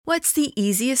What's the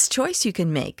easiest choice you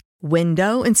can make?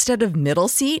 Window instead of middle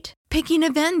seat? Picking a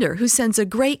vendor who sends a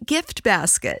great gift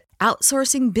basket?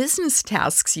 Outsourcing business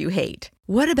tasks you hate?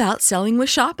 What about selling with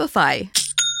Shopify?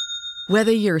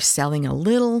 Whether you're selling a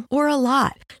little or a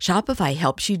lot, Shopify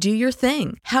helps you do your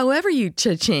thing, however you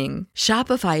cha-ching.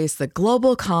 Shopify is the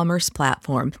global commerce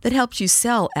platform that helps you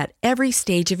sell at every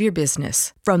stage of your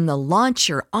business. From the launch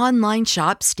your online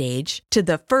shop stage to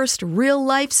the first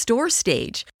real-life store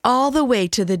stage, all the way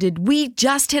to the did we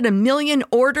just hit a million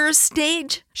orders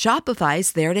stage.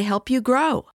 Shopify's there to help you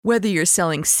grow. Whether you're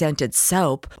selling scented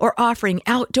soap or offering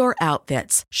outdoor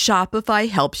outfits, Shopify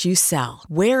helps you sell.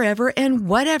 Wherever and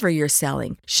whatever you're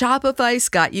selling, Shopify's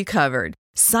got you covered.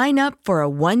 Sign up for a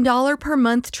 $1 per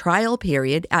month trial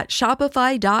period at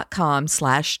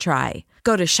shopify.com/try.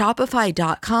 Go to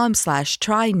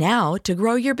shopify.com/try now to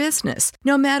grow your business,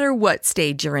 no matter what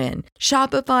stage you're in.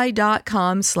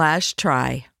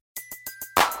 Shopify.com/try.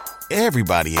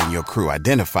 Everybody in your crew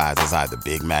identifies as either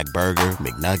Big Mac Burger,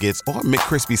 McNuggets, or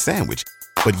McCrispy Sandwich.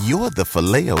 But you're the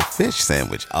Filet-O-Fish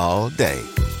Sandwich all day.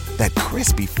 That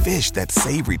crispy fish, that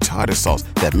savory tartar sauce,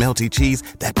 that melty cheese,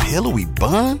 that pillowy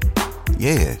bun.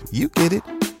 Yeah, you get it.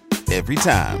 Every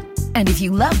time. And if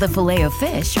you love the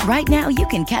Filet-O-Fish, right now you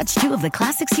can catch two of the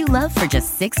classics you love for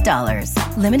just $6.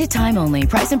 Limited time only.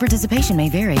 Price and participation may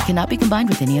vary. Cannot be combined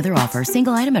with any other offer.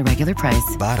 Single item at regular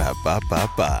price.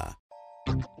 Ba-da-ba-ba-ba.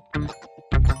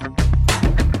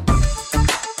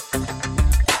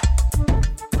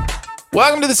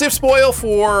 Welcome to the Sif Spoil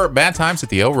for Bad Times at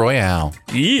the El Royale.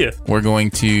 Yeah. We're going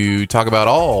to talk about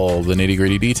all the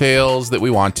nitty-gritty details that we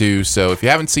want to, so if you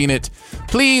haven't seen it,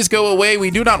 please go away.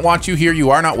 We do not want you here.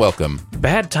 You are not welcome.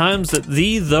 Bad Times at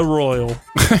the Royal.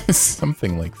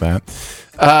 Something like that.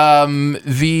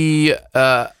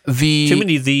 Too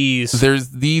many these. There's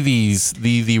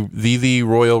the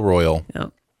Royal. Yeah.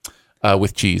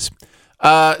 With cheese.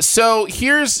 So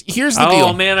here's the deal.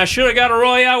 Oh man, I should have got a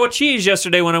Royale with cheese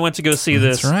yesterday when I went to go see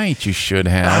this. That's right, you should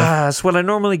have. That's what I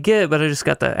normally get, but I just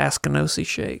got the Askinosie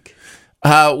shake.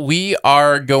 We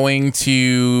are going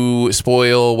to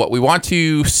spoil what we want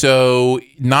to, so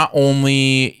not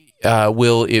only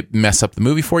will it mess up the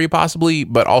movie for you possibly,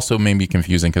 but also maybe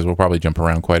confusing because we'll probably jump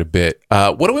around quite a bit.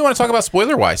 What do we want to talk about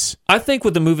spoiler-wise? I think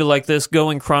with a movie like this,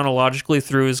 going chronologically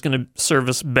through is going to serve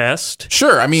us best.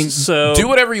 Sure. I mean, do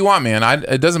whatever you want, man.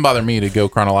 It doesn't bother me to go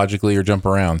chronologically or jump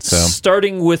around. So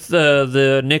starting with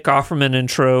the Nick Offerman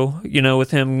intro,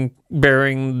 with him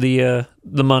bearing the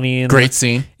money. Great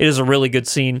scene. It is a really good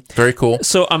scene. Very cool.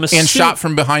 So I'm assuming, and shot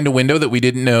from behind a window that we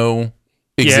didn't know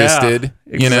existed,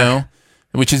 exactly.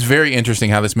 Which is very interesting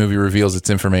how this movie reveals its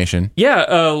information.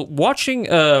 Yeah, watching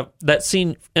that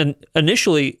scene, and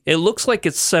initially, it looks like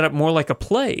it's set up more like a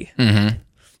play. Mm-hmm.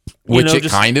 Which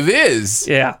it kind of is.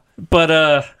 Yeah,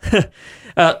 but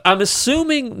I'm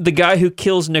assuming the guy who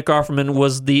kills Nick Offerman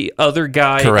was the other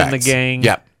guy in the gang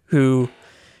who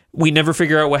we never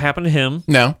figure out what happened to him.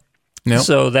 No.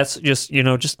 So that's just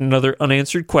another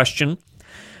unanswered question.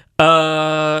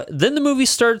 Then the movie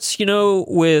starts,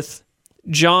 with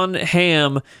John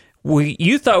Hamm,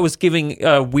 you thought was giving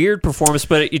a weird performance,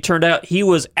 but it turned out he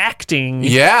was acting.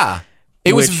 Yeah.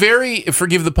 It was very,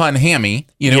 forgive the pun, hammy.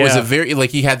 It was a very,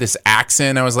 he had this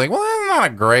accent. I was like, well, that's not a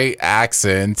great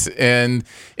accent. And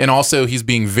also he's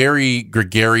being very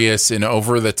gregarious and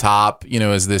over the top,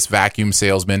 as this vacuum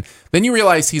salesman. Then you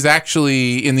realize he's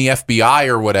actually in the FBI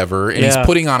or whatever, and he's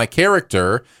putting on a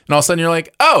character. And all of a sudden you're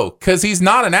like, oh, because he's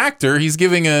not an actor. He's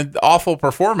giving an awful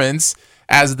performance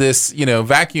as this,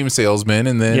 vacuum salesman,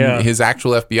 and then his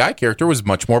actual FBI character was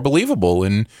much more believable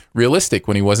and realistic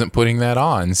when he wasn't putting that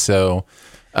on. So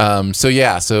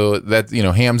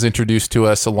that, Hamm's introduced to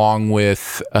us along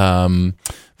with the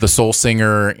soul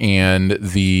singer and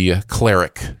the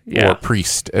cleric or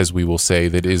priest, as we will say,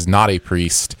 that is not a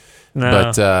priest,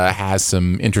 but has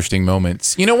some interesting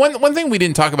moments. One thing we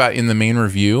didn't talk about in the main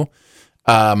review,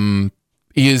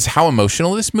 is how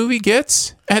emotional this movie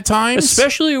gets at times,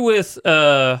 especially with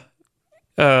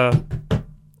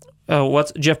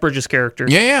what's Jeff Bridges' character.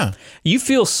 Yeah. You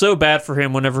feel so bad for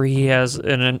him whenever he has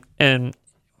an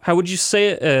how would you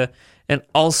say it, an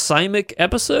Alzheimer's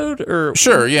episode or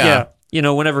sure, yeah.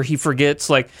 Whenever he forgets,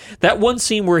 like that one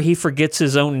scene where he forgets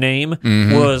his own name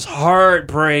was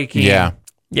heartbreaking. Yeah.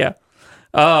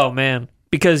 Oh man,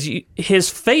 because his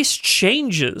face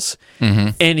changes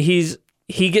and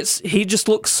he just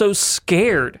looks so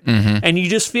scared, and you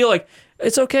just feel like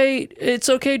it's okay,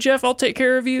 Jeff, I'll take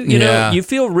care of you. You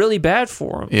feel really bad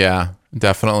for him. Yeah,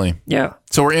 definitely. Yeah.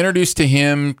 So we're introduced to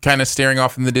him kind of staring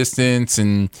off in the distance,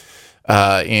 and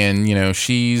And, you know,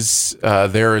 she's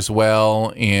there as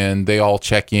well, and they all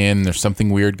check in. There's something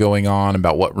weird going on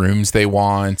about what rooms they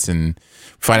want, and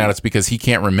find out it's because he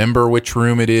can't remember which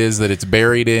room it is that it's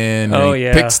buried in. Oh, he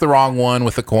yeah. picks the wrong one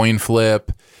with a coin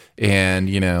flip, and,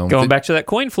 you know. Going back to that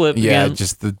coin flip again.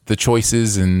 Just the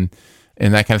choices and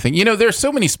that kind of thing. You know, there's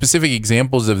so many specific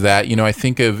examples of that. You know, I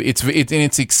think of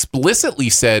it's explicitly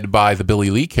said by the Billy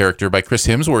Lee character, by Chris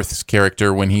Hemsworth's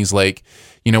character, when he's like,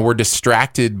 you know, we're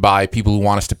distracted by people who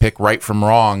want us to pick right from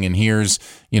wrong, and here's,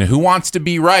 you know, who wants to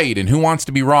be right and who wants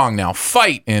to be wrong. Now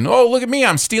fight, and oh, look at me,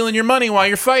 I'm stealing your money while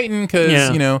you're fighting,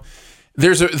 because you know,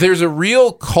 there's a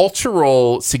real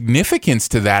cultural significance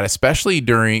to that, especially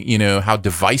during, you know, how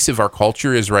divisive our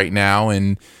culture is right now,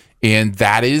 and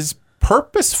that is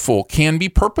can be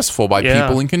purposeful by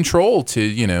people in control to,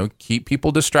 you know, keep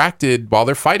people distracted while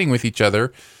they're fighting with each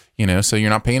other, you know, so you're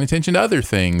not paying attention to other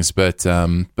things. But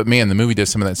man, the movie does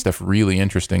some of that stuff really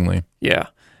interestingly. Yeah.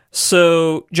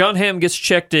 So John Hamm gets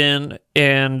checked in,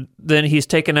 and then he's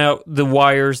taken out the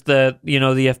wires that, you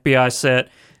know, the FBI set.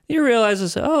 He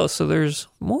realizes, oh, so there's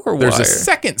more wires. There's a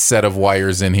second set of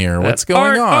wires in here. What's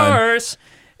going on? Ours.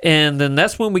 And then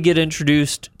that's when we get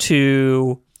introduced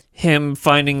to him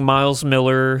finding Miles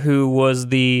Miller, who was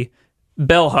the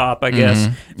bellhop, I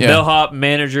guess. Yeah. Bellhop,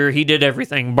 manager, he did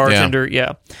everything. Bartender,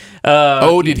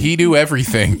 Did he do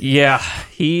everything? Yeah,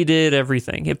 he did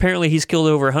everything. Apparently, he's killed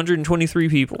over 123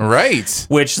 people. Right.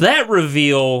 Which, that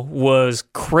reveal was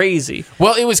crazy.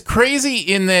 Well, it was crazy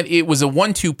in that it was a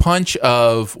 1-2 punch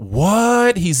of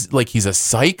what? He's a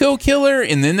psycho killer,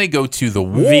 and then they go to the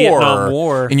Vietnam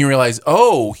War. And you realize,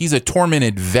 oh, he's a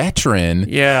tormented veteran.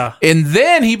 Yeah. And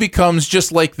then he becomes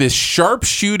just like this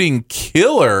sharpshooting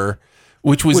killer,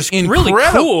 which was incredible.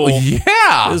 Really cool.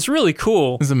 Yeah. It was really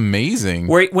cool. It was amazing.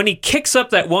 When he kicks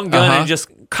up that one gun and just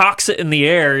cocks it in the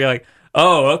air, you're like,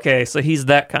 oh, okay, so he's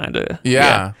that kind of...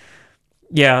 Yeah.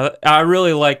 Yeah, I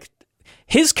really like...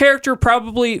 His character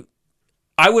probably,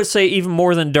 I would say even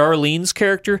more than Darlene's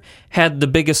character, had the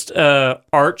biggest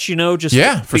arch, you know? Just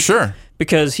for sure.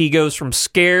 Because he goes from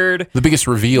scared... The biggest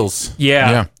reveals.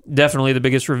 Yeah, definitely the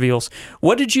biggest reveals.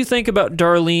 What did you think about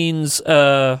Darlene's...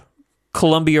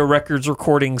 Columbia Records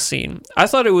recording scene? I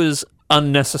thought it was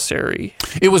unnecessary.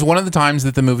 It was one of the times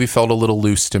that the movie felt a little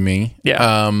loose to me.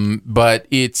 Yeah. But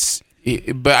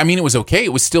I mean, it was okay.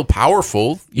 It was still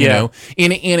powerful, you know,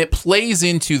 and it plays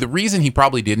into the reason he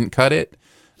probably didn't cut it,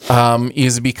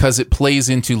 is because it plays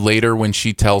into later when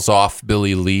she tells off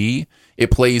Billy Lee.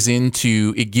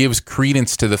 It gives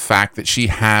credence to the fact that she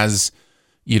has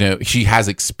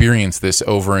experienced this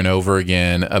over and over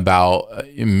again about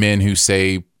men who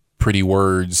say pretty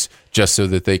words just so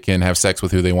that they can have sex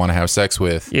with who they want to have sex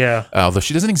with. Yeah. Although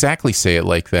she doesn't exactly say it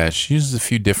like that. She uses a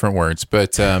few different words.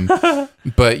 But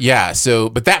but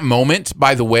that moment,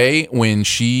 by the way, when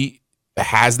she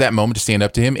has that moment to stand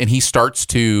up to him and he starts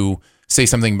to say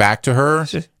something back to her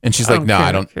and she's like,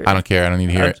 I don't care. I don't need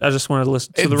to hear it. I just wanted to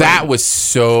listen to the That was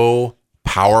so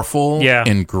powerful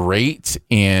and great.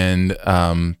 And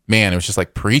man, it was just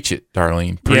like, preach it,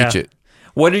 Darlene. Preach it.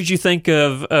 What did you think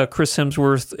of Chris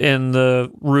Hemsworth in the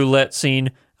roulette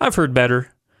scene? I've heard better.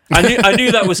 I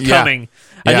knew that was coming.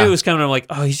 I knew it was coming. I'm like,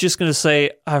 oh, he's just going to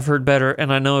say, I've heard better,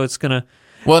 and I know it's going to...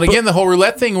 Well, and again, the whole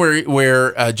roulette thing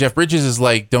where Jeff Bridges is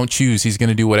like, don't choose. He's going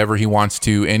to do whatever he wants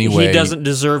to anyway. He doesn't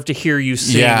deserve to hear you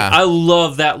sing. Yeah. I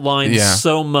love that line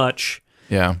so much.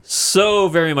 Yeah. So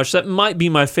very much. That might be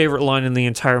my favorite line in the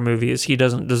entire movie is he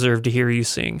doesn't deserve to hear you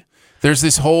sing. There's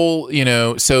this whole, you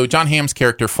know, so John Hamm's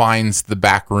character finds the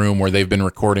back room where they've been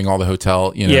recording all the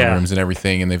hotel, rooms and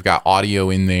everything, and they've got audio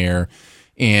in there.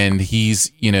 And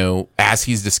he's, you know, as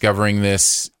he's discovering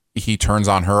this, he turns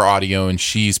on her audio and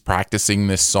she's practicing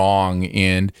this song.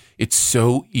 And it's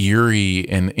so eerie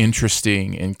and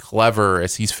interesting and clever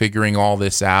as he's figuring all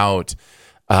this out.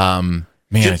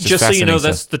 Man, just so you know,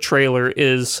 that's the trailer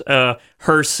is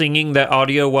her singing that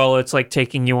audio while it's like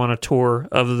taking you on a tour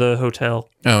of the hotel.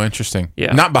 Oh, interesting.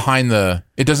 Yeah. Not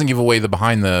it doesn't give away the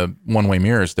behind the one-way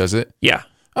mirrors, does it? Yeah.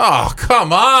 Oh,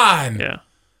 come on. Yeah.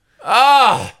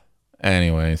 Oh.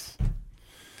 Anyways.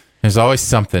 There's always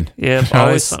something. Yeah,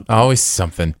 always something. Always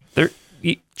something.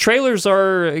 Trailers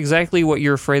are exactly what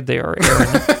you're afraid they are,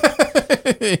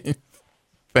 Aaron.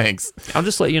 Thanks. I'll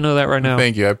just let you know that right now.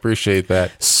 Thank you. I appreciate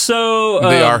that. So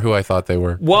they are who I thought they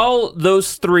were. While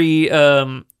those three,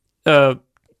 Ham,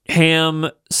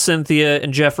 Cynthia,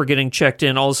 and Jeff are getting checked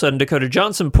in, all of a sudden Dakota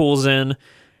Johnson pulls in.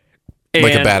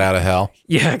 Like a bat out of hell.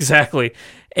 Yeah, exactly.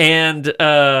 And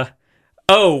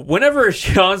whenever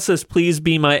Sean says, "Please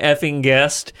be my effing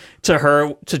guest," to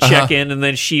her to check in, and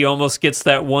then she almost gets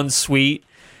that one sweet.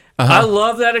 I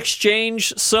love that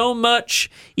exchange so much.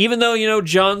 Even though,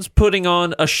 John's putting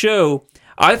on a show,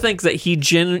 I think that he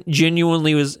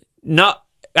genuinely was not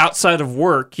outside of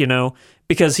work,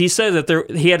 because he said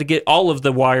that he had to get all of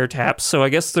the wiretaps. So I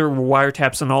guess there were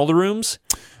wiretaps in all the rooms?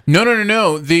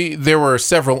 No. There were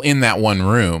several in that one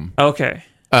room. Okay.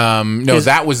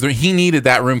 That was he needed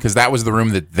that room because that was the room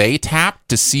that they tapped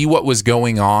to see what was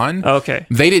going on. Okay.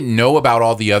 They didn't know about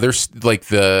all the other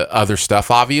the other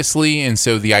stuff, obviously, and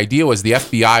so the idea was the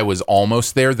FBI was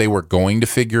almost there. They were going to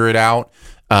figure it out.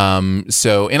 And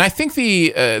I think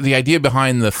the idea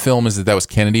behind the film is that was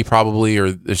Kennedy probably,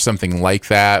 or there's something like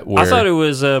that. I thought it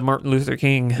was Martin Luther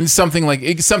King. Something like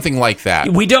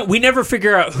that. We never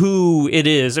figure out who it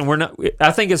is, and we're not.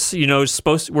 I think it's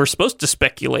we're supposed to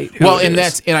speculate. Who it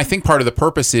is. And I think part of the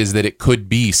purpose is that it could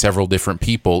be several different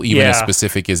people, even as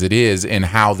specific as it is, and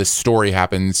how this story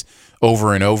happens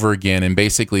over and over again, and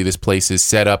basically this place is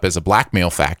set up as a blackmail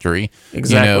factory,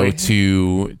 exactly.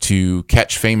 To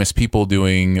catch famous people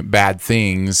doing bad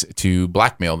things to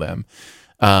blackmail them.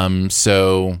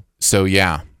 So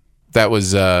yeah, that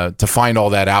was to find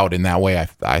all that out in that way.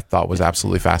 I thought was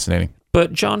absolutely fascinating.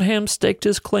 But John Hamm staked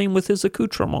his claim with his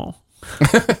accoutrement.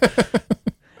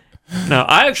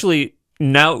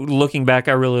 Now, looking back,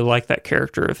 I really like that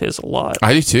character of his a lot.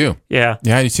 I do too. Yeah,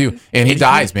 I do too. And he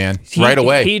dies, man, right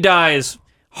away. He dies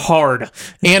hard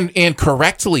and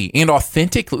correctly and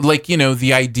authentically.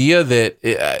 The idea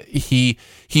that he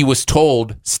was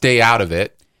told stay out of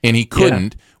it and he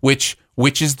couldn't, which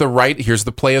is the right. Here's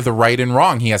the play of the right and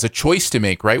wrong. He has a choice to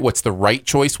make, right? What's the right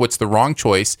choice? What's the wrong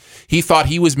choice? He thought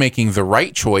he was making the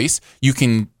right choice. You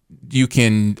can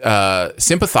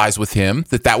sympathize with him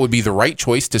that would be the right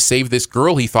choice to save this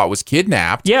girl he thought was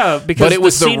kidnapped. Yeah, because it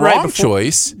was the wrong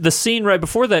choice. The scene right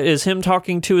before that is him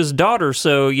talking to his daughter.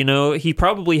 So, he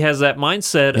probably has that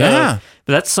mindset of,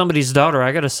 that's somebody's daughter.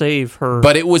 I got to save her.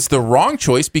 But it was the wrong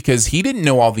choice because he didn't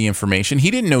know all the information.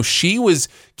 He didn't know she was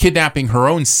kidnapping her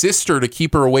own sister to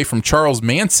keep her away from Charles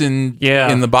Manson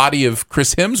in the body of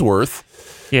Chris Hemsworth.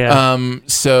 Yeah.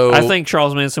 So I think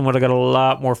Charles Manson would have got a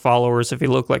lot more followers if he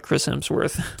looked like Chris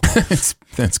Hemsworth.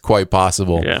 That's quite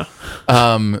possible. Yeah.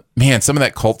 Man, some of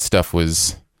that cult stuff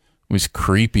was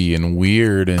creepy and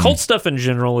weird, and cult stuff in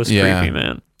general is creepy,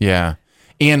 man. Yeah.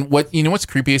 And what's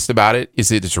creepiest about it is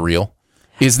that it's real.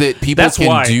 Is that people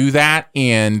do that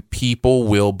and people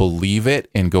will believe it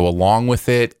and go along with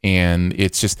it, and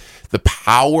it's just the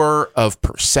power of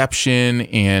perception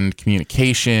and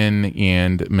communication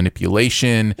and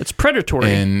manipulation. It's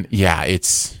predatory, and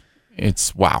it's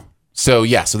wow. So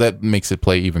that makes it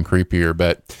play even creepier.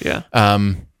 But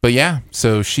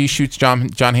so she shoots John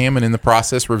Hammond in the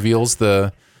process, reveals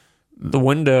the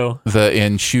window,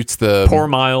 and shoots the poor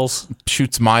Miles,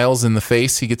 shoots Miles in the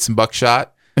face. He gets some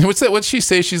buckshot. What's that? What'd she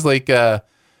say? She's like, I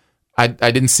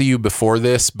didn't see you before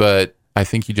this, but I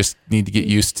think you just need to get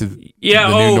used to the new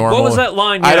normal. What was that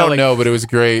line? I don't know, but it was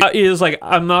great. It was like,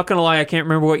 I'm not going to lie, I can't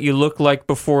remember what you looked like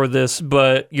before this,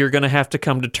 but you're going to have to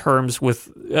come to terms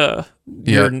with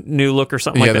your new look or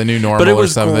something like that. Yeah, the new normal but it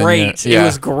was or something. Great. Yeah. It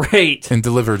was great. And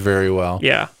delivered very well.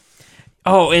 Yeah.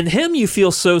 Oh, and him you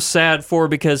feel so sad for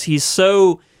because he's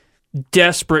so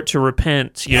desperate to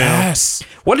repent. Yes.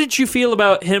 What did you feel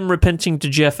about him repenting to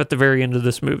Jeff at the very end of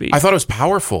this movie? I thought it was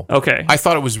powerful. Okay. I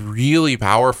thought it was really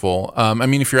powerful.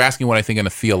 If you're asking what I think in a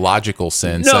theological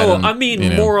sense. No,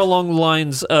 more along the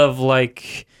lines of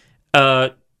like,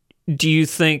 do you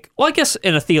think, well, I guess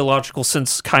in a theological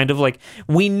sense, kind of like,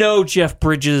 we know Jeff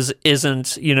Bridges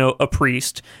isn't, a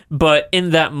priest, but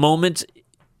in that moment,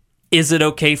 is it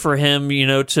okay for him,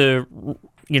 to,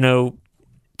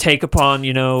 take upon,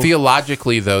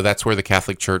 Theologically, though, that's where the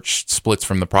Catholic Church splits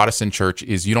from the Protestant Church,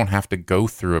 is you don't have to go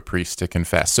through a priest to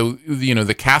confess. So,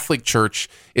 the Catholic Church,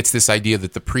 it's this idea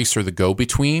that the priests are the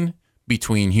go-between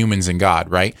between humans and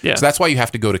God, right? Yeah. So that's why you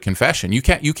have to go to confession. You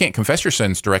can't confess your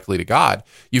sins directly to God.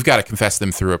 You've got to confess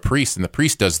them through a priest, and the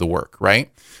priest does the work, right?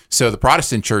 So the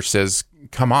Protestant Church says,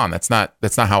 come on, that's not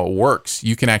how it works.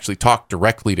 You can actually talk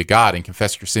directly to God and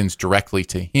confess your sins directly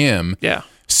to Him. Yeah.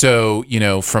 So,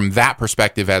 from that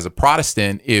perspective as a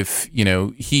Protestant, if,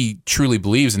 he truly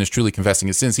believes and is truly confessing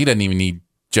his sins, he doesn't even need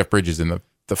Jeff Bridges in the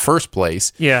first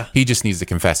place. Yeah. He just needs to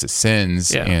confess his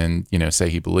sins and, say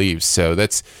he believes. So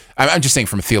I'm just saying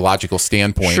from a theological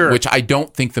standpoint, which I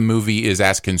don't think the movie is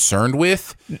as concerned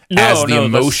with as the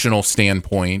emotional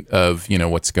standpoint of,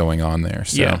 what's going on there.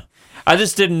 So. Yeah. I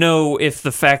just didn't know if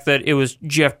the fact that it was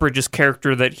Jeff Bridges'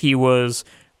 character that he was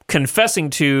confessing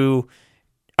to,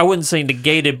 I wouldn't say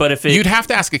negated, but if you'd have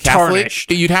to ask a Catholic,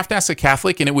 tarnished. You'd have to ask a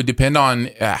Catholic, and it would depend on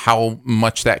how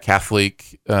much that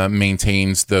Catholic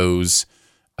maintains those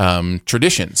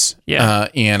traditions. Yeah.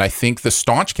 And I think the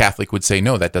staunch Catholic would say,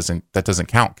 no, that doesn't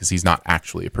count because he's not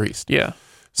actually a priest. Yeah.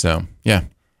 So, yeah.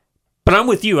 But I'm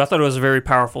with you. I thought it was a very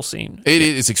powerful scene. It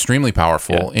is extremely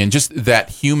powerful. And just that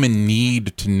human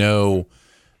need to know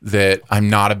that I'm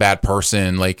not a bad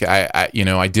person. Like I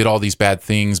did all these bad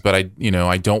things, but I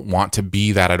don't want to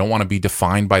be that. I don't want to be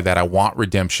defined by that. I want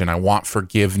redemption. I want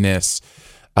forgiveness.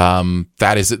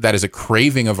 That is a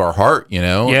craving of our heart,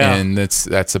 and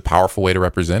that's a powerful way to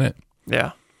represent it.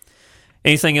 Yeah.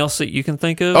 Anything else that you can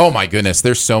think of? Oh my goodness.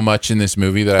 There's so much in this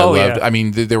movie that I loved. Yeah. I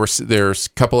mean, there's a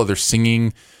couple other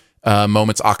singing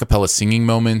moments, a cappella singing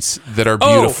moments that are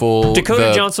beautiful.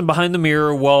 Dakota Johnson behind the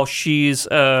mirror while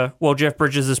Jeff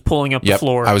Bridges is pulling up the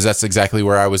floor. That's exactly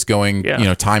where I was going.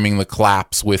 Yeah. Timing the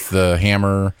claps with the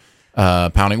hammer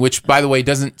pounding, which by the way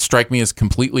doesn't strike me as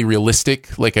completely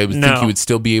realistic. Like I would think you would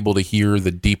still be able to hear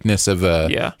the deepness of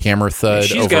a hammer thud.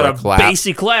 She's over got a clap.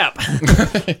 Bassy clap.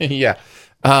 Yeah.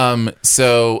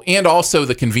 So, and also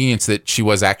the convenience that she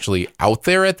was actually out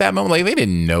there at that moment. Like they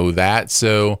didn't know that.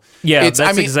 So yeah,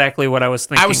 that's exactly what I was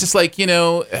thinking. I was just like,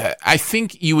 I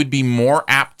think you would be more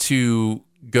apt to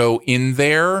go in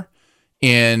there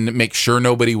and make sure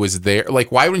nobody was there.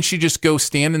 Like, why wouldn't she just go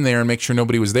stand in there and make sure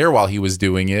nobody was there while he was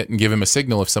doing it and give him a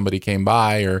signal if somebody came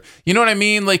by, or, you know what I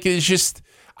mean? Like, it's just,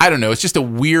 I don't know. It's just a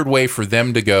weird way for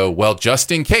them to go, well,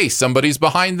 just in case somebody's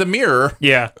behind the mirror.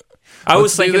 Yeah. I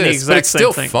was thinking the exact same thing.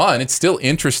 It's still fun. It's still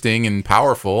interesting and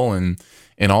powerful and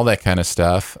all that kind of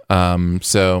stuff.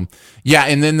 So yeah,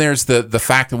 and then there's the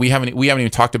fact that we haven't even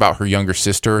talked about her younger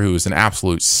sister, who is an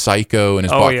absolute psycho and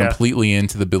is bought completely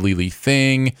into the Billy Lee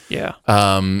thing. Yeah.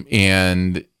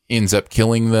 And ends up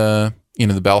killing the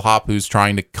bellhop who's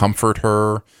trying to comfort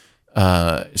her.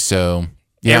 So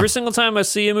yeah. Every single time I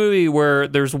see a movie where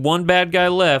there's one bad guy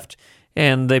left,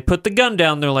 and they put the gun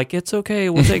down, they're like, it's okay,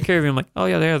 we'll take care of him. I'm like, oh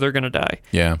yeah, they're going to die.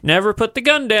 Yeah. Never put the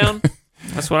gun down.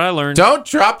 That's what I learned. Don't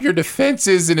drop your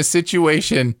defenses in a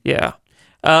situation. Yeah.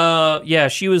 Yeah,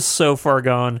 she was so far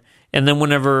gone. And then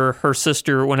whenever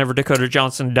Dakota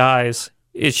Johnson dies,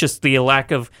 it's just the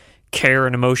lack of care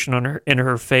and emotion in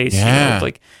her face. Yeah.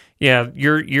 Like, yeah,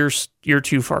 you're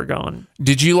too far gone.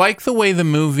 Did you like the way the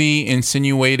movie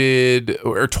insinuated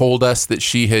or told us that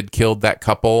she had killed that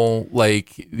couple? Like,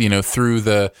 through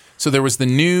so there was the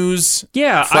news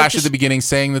flash at the beginning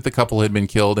saying that the couple had been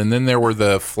killed, and then there were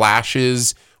the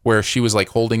flashes where she was like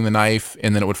holding the knife,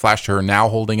 and then it would flash to her now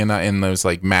holding a knife, and those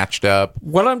like matched up.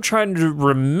 What I'm trying to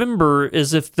remember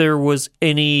is if there was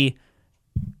any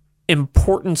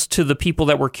importance to the people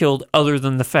that were killed other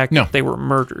than the fact that they were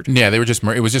murdered. Yeah, they were just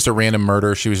it was just a random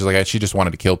murder. She was just like, she just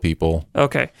wanted to kill people.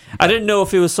 Okay. I didn't know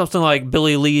if it was something like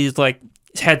Billy Lee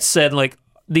had said, like,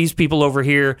 these people over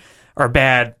here are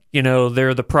bad,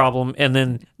 they're the problem, and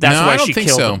then that's why she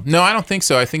killed them. No, I don't think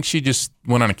so. I think she just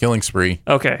went on a killing spree.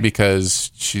 Okay.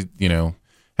 Because she,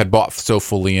 had bought so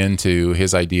fully into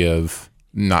his idea of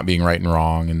not being right and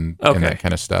wrong and that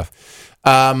kind of stuff.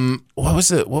 What was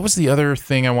the other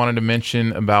thing I wanted to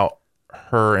mention about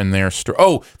her and their story?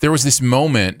 Oh, there was this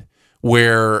moment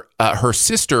where her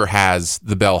sister has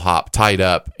the bellhop tied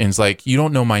up and is like, you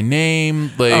don't know my name.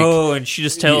 Like, and she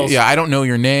just tells, I don't know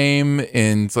your name.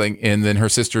 And it's like, and then her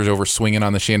sister's over swinging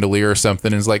on the chandelier or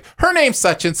something and is like, her name's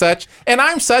such and such and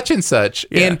I'm such and such.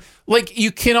 Yeah. And like,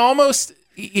 you can almost,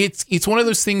 it's one of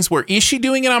those things where, is she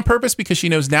doing it on purpose because she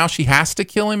knows now she has to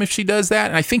kill him if she does that?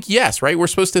 And I think yes, right? We're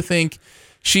supposed to think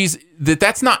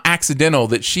that's not accidental,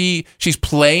 that she's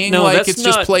playing like it's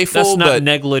just playful. That's not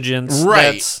negligence.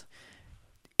 Right.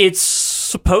 It's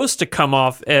supposed to come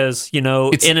off as,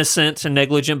 it's innocent and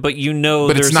negligent, but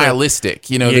but it's nihilistic.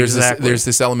 Exactly. There's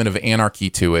this element of anarchy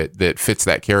to it that fits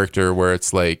that character, where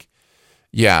it's like,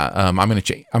 I'm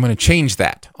gonna change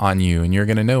that on you, and you're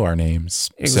gonna know our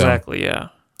names. Exactly. Yeah.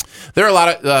 There are a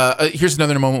lot of. Here's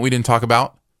another moment we didn't talk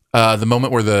about. The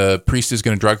moment where the priest is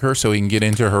going to drug her so he can get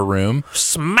into her room.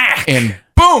 Smack! And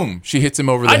boom! She hits him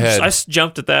over the head. I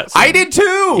jumped at that. I did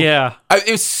too! Yeah.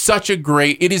 It was such a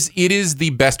great... It is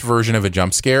the best version of a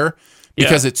jump scare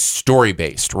because it's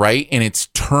story-based, right? And it's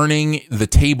turning the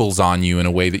tables on you in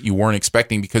a way that you weren't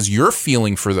expecting, because you're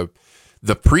feeling for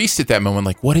the priest at that moment,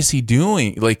 like, what is he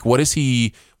doing? Like, why does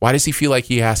he feel like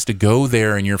he has to go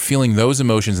there? And you're feeling those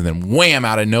emotions, and then wham,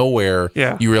 out of nowhere,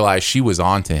 you realize she was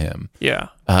onto him. Yeah.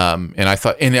 And I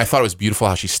thought it was beautiful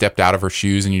how she stepped out of her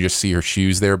shoes, and you just see her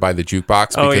shoes there by the jukebox,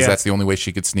 because that's the only way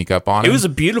she could sneak up on him. It was a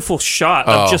beautiful shot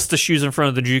of just the shoes in front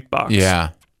of the jukebox. Yeah.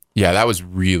 Yeah, that was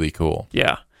really cool.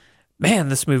 Yeah. Man,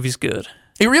 this movie's good.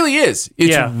 It really is.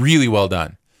 It's really well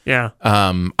done. Yeah.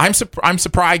 I'm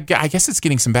surprised. I guess it's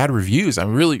getting some bad reviews.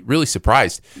 I'm really, really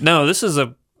surprised. No, this is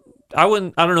a I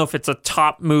don't know if it's a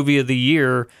top movie of the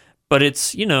year, but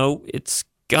it's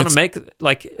gonna make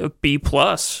like a B+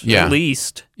 at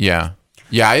least. Yeah.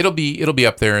 Yeah, it'll be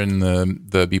up there in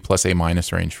the B+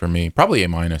 A- range for me. Probably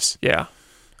A-. Yeah.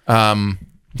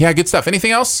 Yeah, good stuff.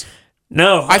 Anything else?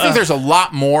 No. I think there's a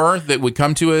lot more that would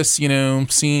come to us,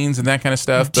 scenes and that kind of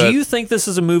stuff. Do you think this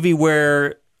is a movie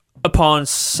where upon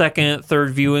second,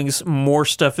 third viewings, more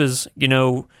stuff is,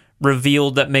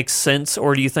 revealed that makes sense,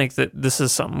 or do you think that this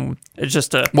is something? It's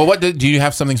just a. Well, do you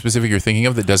have something specific you're thinking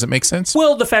of that doesn't make sense?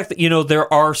 Well, the fact that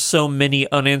there are so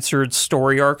many unanswered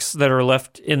story arcs that are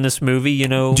left in this movie.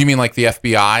 Do you mean like the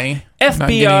FBI?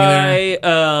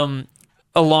 FBI,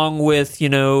 along with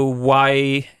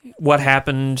what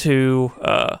happened to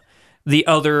the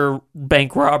other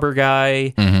bank robber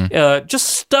guy, just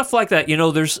stuff like that.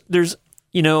 There's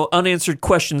unanswered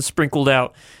questions sprinkled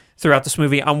out throughout this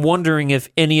movie. I'm wondering if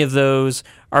any of those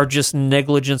are just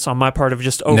negligence on my part of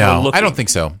just overlooking. No, I don't think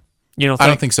so. I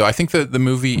don't think so. I think that the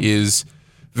movie is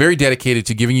very dedicated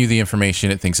to giving you the information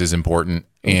it thinks is important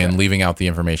and leaving out the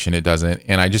information it doesn't.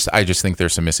 And I just think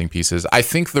there's some missing pieces. I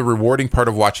think the rewarding part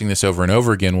of watching this over and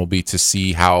over again will be to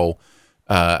see how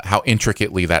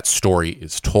intricately that story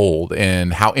is told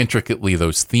and how intricately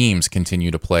those themes continue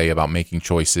to play about making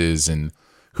choices and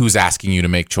who's asking you to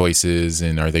make choices,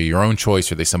 and are they your own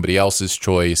choice? Or are they somebody else's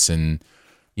choice? And,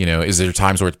 is there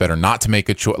times where it's better not to make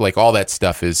a choice? Like, all that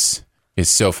stuff is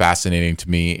so fascinating to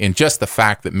me. And just the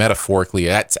fact that metaphorically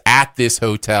that's at this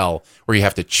hotel where you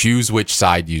have to choose which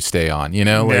side you stay on,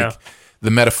 the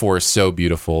metaphor is so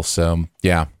beautiful. So,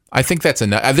 yeah, I think that's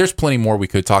enough. There's plenty more we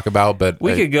could talk about, but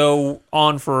we could go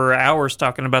on for hours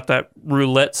talking about that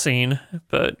roulette scene,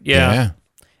 but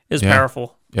it's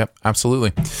powerful. Yep,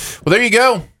 absolutely. Well, there you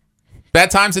go.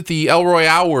 Bad times at the El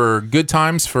Royale were good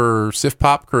times for Sif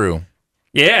Pop crew.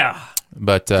 Yeah,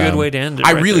 but good way to end it.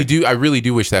 I really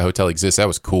do wish that hotel exists. That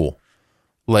was cool.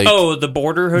 Like, the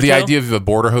Border Hotel. The idea of a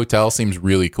border hotel seems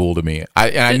really cool to me.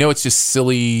 I know it's just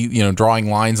silly, drawing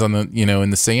lines on the in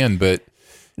the sand, but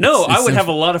no, I would have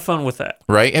a lot of fun with that.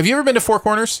 Right? Have you ever been to Four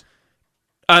Corners?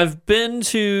 I've been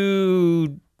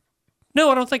to. No,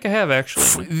 I don't think I have,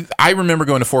 actually. I remember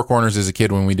going to Four Corners as a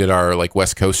kid when we did our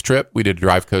West Coast trip. We did a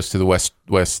drive coast to the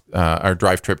our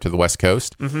drive trip to the West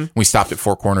Coast. Mm-hmm. We stopped at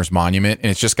Four Corners Monument, and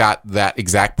it's just got that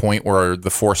exact point where the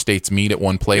four states meet at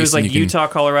one place. It was like Utah,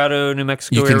 Colorado, New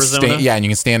Mexico, Arizona. And you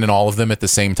can stand in all of them at the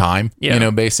same time,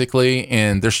 basically.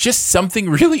 And there's just something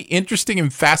really interesting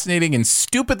and fascinating and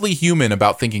stupidly human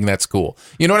about thinking that's cool.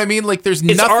 You know what I mean? Like, there's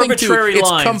nothing arbitrary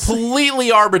lines. It's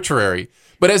completely arbitrary.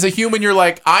 But as a human, you're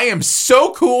like, I am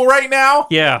so cool right now.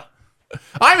 Yeah.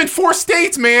 I'm in 4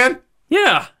 states, man.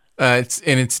 Yeah.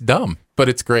 It's dumb, but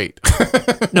it's great.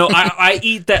 No, I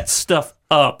eat that stuff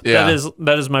up. Yeah.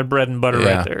 That is my bread and butter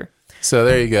right there. So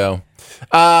there you go.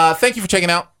 Thank you for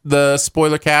checking out the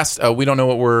spoiler cast. We don't know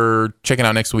what we're checking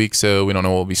out next week, so we don't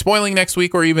know what we'll be spoiling next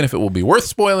week or even if it will be worth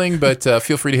spoiling, but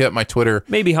feel free to hit up my Twitter.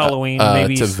 Maybe Halloween,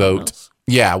 maybe to vote. Else.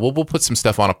 Yeah, we'll put some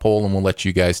stuff on a poll and we'll let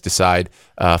you guys decide.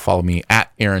 Follow me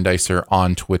at Aaron Dicer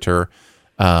on Twitter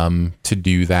to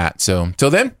do that. So till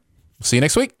then, we'll see you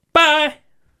next week. Bye.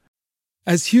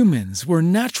 As humans, we're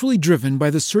naturally driven by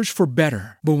the search for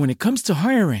better. But when it comes to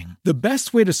hiring, the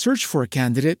best way to search for a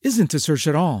candidate isn't to search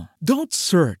at all. Don't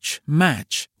search,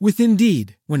 match with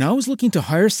Indeed. When I was looking to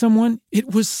hire someone,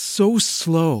 it was so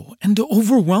slow and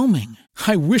overwhelming.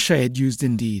 I wish I had used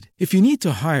Indeed. If you need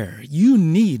to hire, you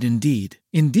need Indeed.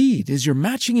 Indeed is your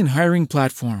matching and hiring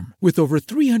platform with over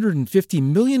 350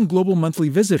 million global monthly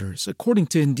visitors, according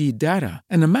to Indeed data,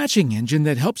 and a matching engine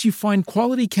that helps you find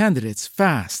quality candidates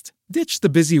fast. Ditch the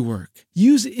busy work.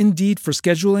 Use Indeed for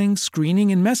scheduling, screening,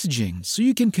 and messaging so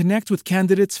you can connect with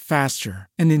candidates faster.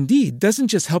 And Indeed doesn't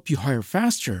just help you hire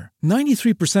faster.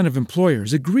 93% of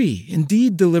employers agree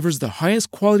Indeed delivers the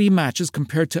highest quality matches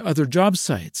compared to other job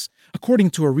sites, according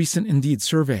to a recent Indeed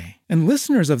survey. And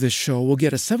listeners of this show will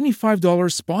get a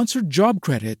 $75 sponsored job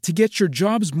credit to get your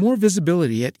jobs more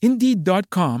visibility at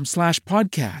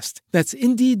Indeed.com/podcast. That's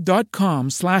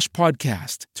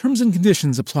Indeed.com/podcast. Terms and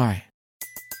conditions apply.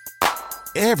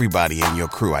 Everybody in your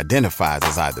crew identifies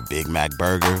as either Big Mac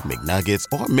Burger, McNuggets,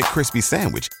 or McCrispy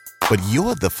Sandwich. But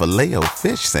you're the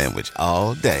Filet-O-Fish Sandwich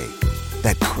all day.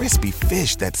 That crispy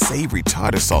fish, that savory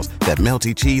tartar sauce, that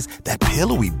melty cheese, that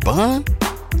pillowy bun.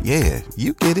 Yeah,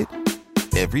 you get it.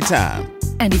 Every time.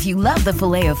 And if you love the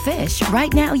Filet-O-Fish,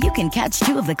 right now you can catch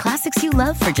 2 of the classics you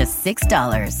love for just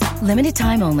 $6. Limited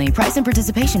time only. Price and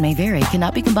participation may vary.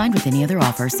 Cannot be combined with any other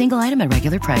offer. Single item at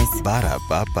regular price.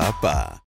 Ba-da-ba-ba-ba.